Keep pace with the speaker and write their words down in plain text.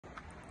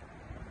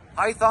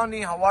Hi Tony,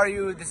 how are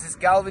you? This is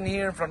Calvin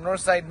here from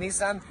Northside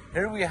Nissan.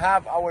 Here we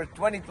have our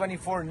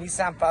 2024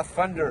 Nissan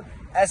Pathfinder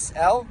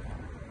SL.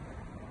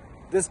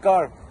 This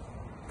car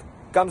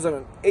comes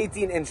on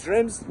 18-inch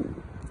rims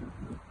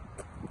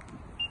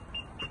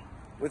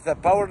with a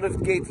power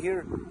lift gate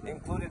here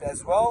included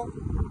as well.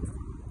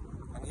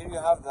 And here you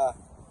have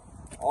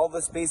all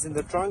the space in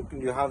the trunk,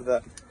 and you have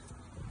the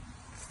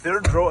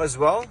third row as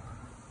well.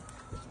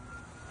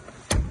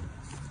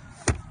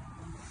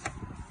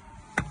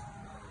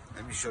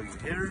 Let me show you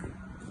here.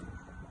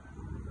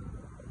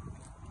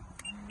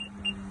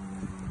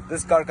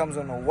 This car comes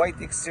on a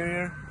white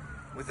exterior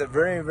with a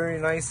very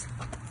nice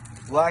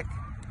black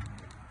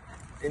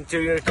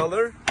interior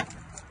color.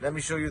 Let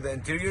me show you the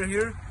interior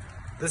here.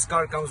 This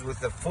car comes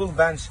with a full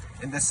bench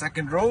in the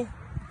second row.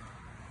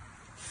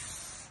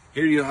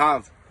 Here you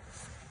have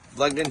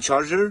plugged-in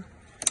charger,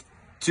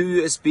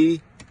 2 USB,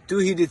 2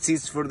 heated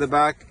seats for the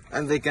back,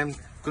 and they can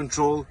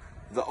control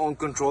the own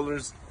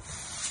controllers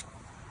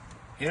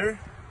here.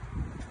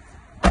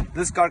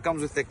 This car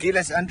comes with a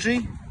keyless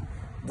entry,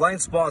 blind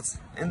spots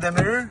in the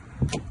mirror,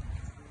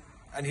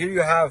 and here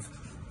you have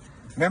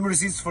memory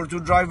seats for 2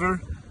 driver.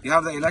 You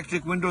have the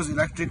electric windows,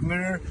 electric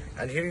mirror,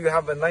 and here you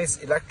have a nice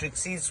electric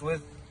seats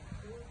with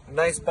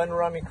nice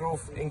panoramic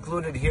roof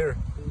included here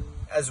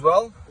as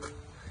well.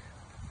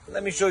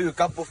 Let me show you a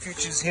couple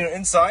features here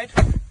inside.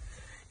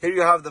 Here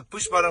you have the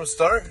push button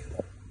start.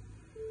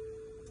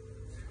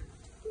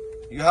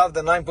 You have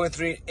the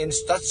 9.3-inch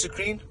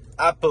touchscreen,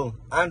 Apple,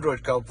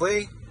 Android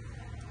CarPlay.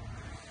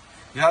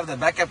 You have the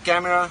backup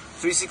camera,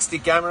 360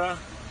 camera,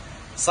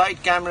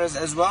 side cameras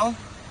as well,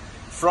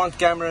 front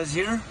cameras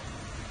here.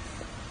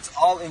 It's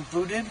all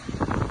included.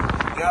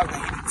 You have the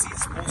heated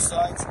seats both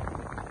sides,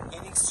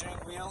 heating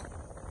steering wheel,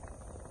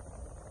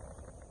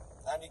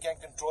 and you can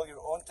control your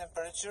own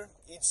temperature,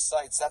 each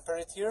side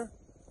separate here.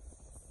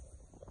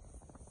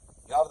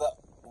 You have the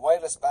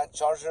wireless bad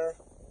charger,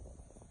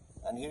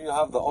 and here you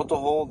have the auto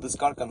hold. This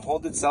car can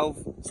hold itself,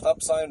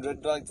 stop sign,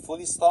 red light,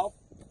 fully stop,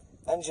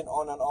 engine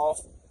on and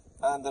off,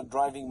 and the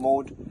driving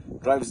mode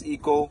drives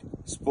eco,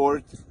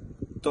 sport,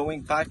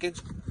 towing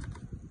package,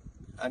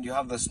 and you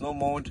have the snow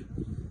mode,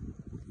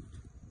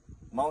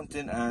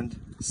 mountain and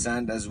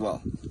sand as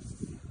well.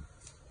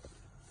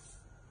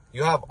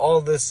 You have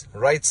all this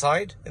right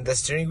side in the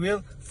steering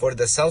wheel for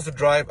the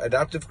self-drive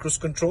adaptive cruise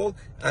control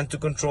and to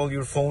control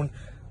your phone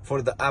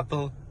for the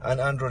Apple and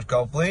Android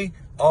CarPlay.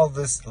 All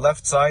this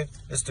left side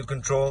is to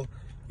control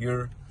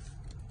your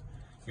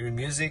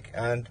music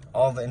and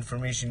all the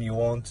information you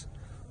want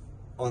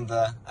on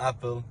the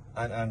Apple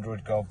and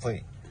Android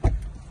CarPlay.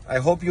 I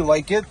hope you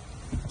like it.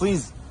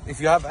 Please, if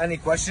you have any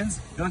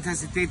questions, don't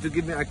hesitate to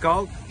give me a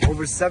call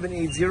over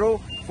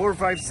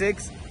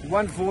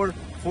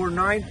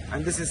 780-456-1449.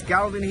 And this is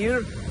Calvin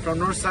here from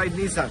Northside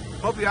Nissan.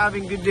 Hope you're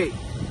having a good day.